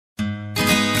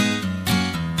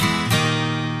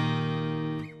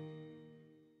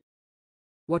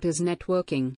What is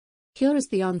networking? Here is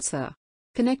the answer.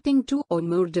 Connecting two or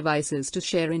more devices to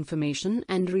share information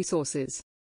and resources.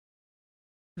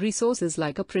 Resources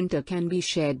like a printer can be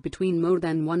shared between more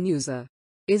than one user.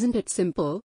 Isn't it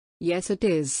simple? Yes, it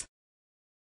is.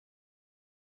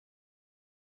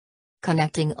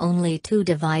 Connecting only two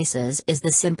devices is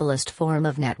the simplest form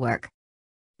of network.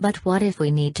 But what if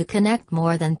we need to connect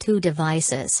more than two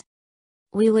devices?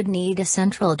 We would need a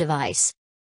central device.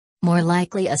 More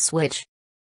likely a switch.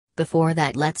 Before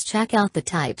that, let's check out the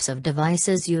types of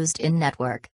devices used in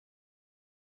network.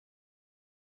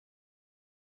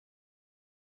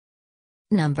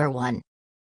 Number 1.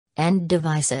 End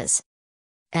devices.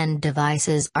 End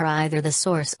devices are either the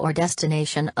source or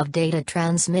destination of data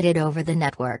transmitted over the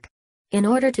network. In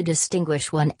order to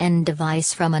distinguish one end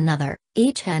device from another,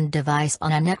 each end device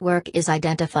on a network is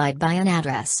identified by an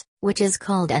address, which is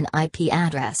called an IP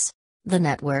address. The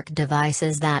network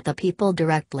devices that the people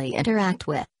directly interact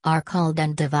with are called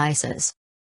end devices.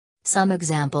 Some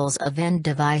examples of end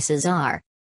devices are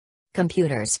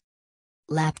computers,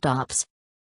 laptops,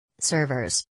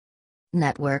 servers,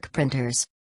 network printers,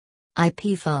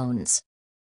 IP phones,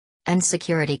 and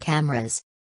security cameras.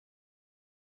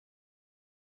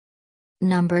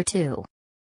 Number 2.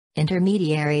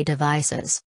 Intermediary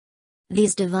devices.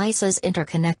 These devices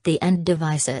interconnect the end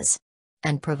devices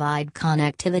and provide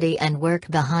connectivity and work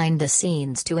behind the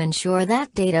scenes to ensure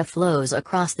that data flows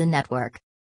across the network.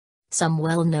 Some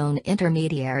well-known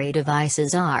intermediary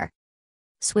devices are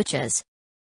switches,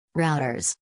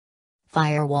 routers,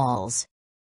 firewalls,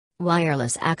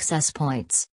 wireless access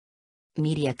points,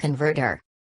 media converter,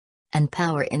 and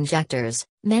power injectors.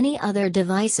 Many other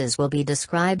devices will be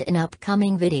described in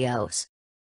upcoming videos.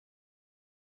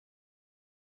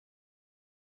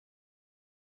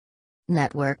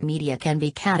 Network media can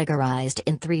be categorized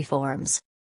in 3 forms.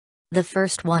 The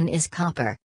first one is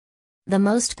copper. The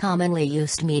most commonly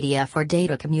used media for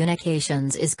data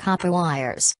communications is copper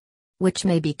wires, which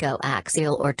may be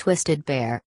coaxial or twisted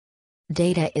pair.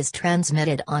 Data is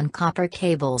transmitted on copper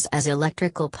cables as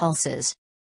electrical pulses.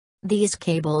 These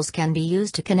cables can be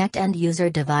used to connect end-user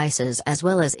devices as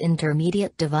well as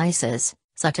intermediate devices,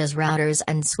 such as routers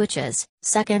and switches.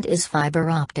 Second is fiber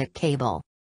optic cable.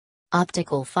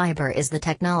 Optical fiber is the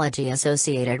technology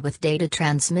associated with data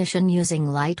transmission using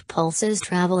light pulses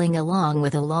traveling along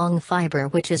with a long fiber,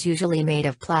 which is usually made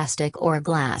of plastic or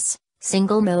glass.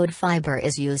 Single-mode fiber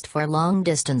is used for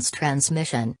long-distance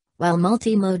transmission, while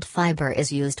multimode fiber is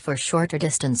used for shorter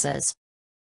distances.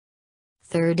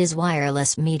 Third is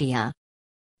wireless media.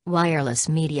 Wireless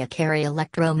media carry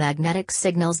electromagnetic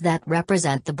signals that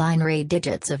represent the binary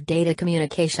digits of data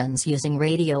communications using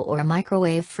radio or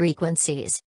microwave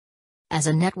frequencies. As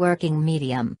a networking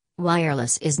medium,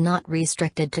 wireless is not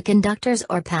restricted to conductors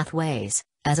or pathways,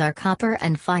 as are copper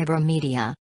and fiber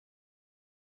media.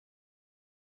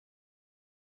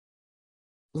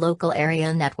 Local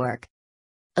area network.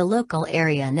 A local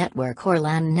area network or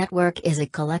LAN network is a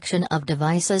collection of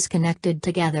devices connected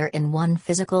together in one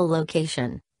physical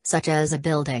location, such as a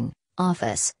building,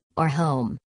 office, or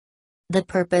home. The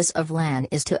purpose of LAN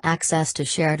is to access to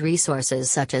shared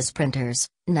resources such as printers,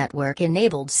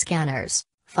 network-enabled scanners,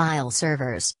 file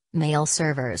servers, mail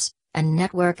servers, and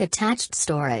network-attached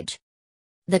storage.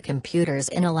 The computers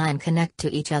in a LAN connect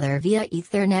to each other via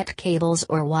Ethernet cables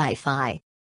or Wi-Fi.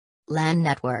 LAN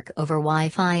network over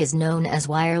Wi-Fi is known as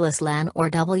wireless LAN or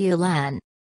WLAN.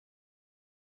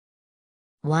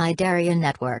 Wide area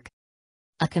network.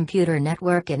 A computer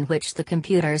network in which the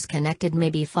computers connected may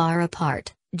be far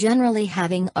apart, generally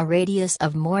having a radius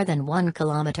of more than 1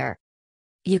 kilometer.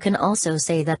 You can also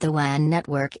say that the WAN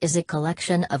network is a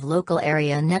collection of local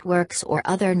area networks or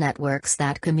other networks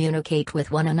that communicate with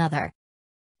one another.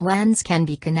 WANs can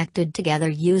be connected together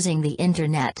using the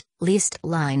internet, leased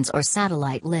lines or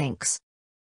satellite links.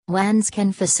 WANs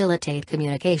can facilitate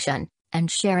communication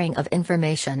and sharing of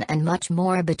information and much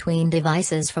more between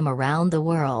devices from around the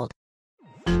world.